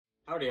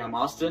Howdy, I'm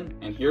Austin,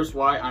 and here's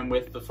why I'm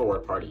with the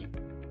Forward Party.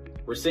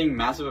 We're seeing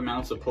massive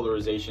amounts of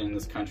polarization in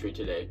this country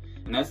today,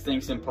 and that's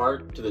thanks in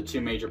part to the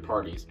two major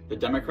parties, the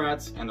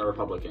Democrats and the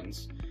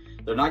Republicans.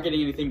 They're not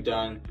getting anything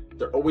done,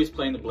 they're always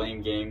playing the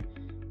blame game,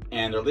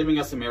 and they're leaving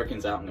us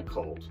Americans out in the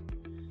cold.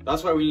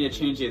 That's why we need to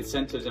change the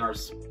incentives in our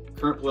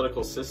current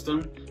political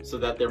system so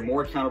that they're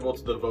more accountable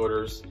to the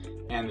voters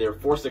and they're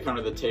forced to come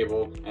to the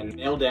table and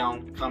nail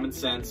down common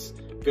sense,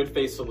 good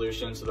faith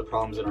solutions to the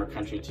problems in our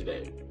country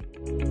today.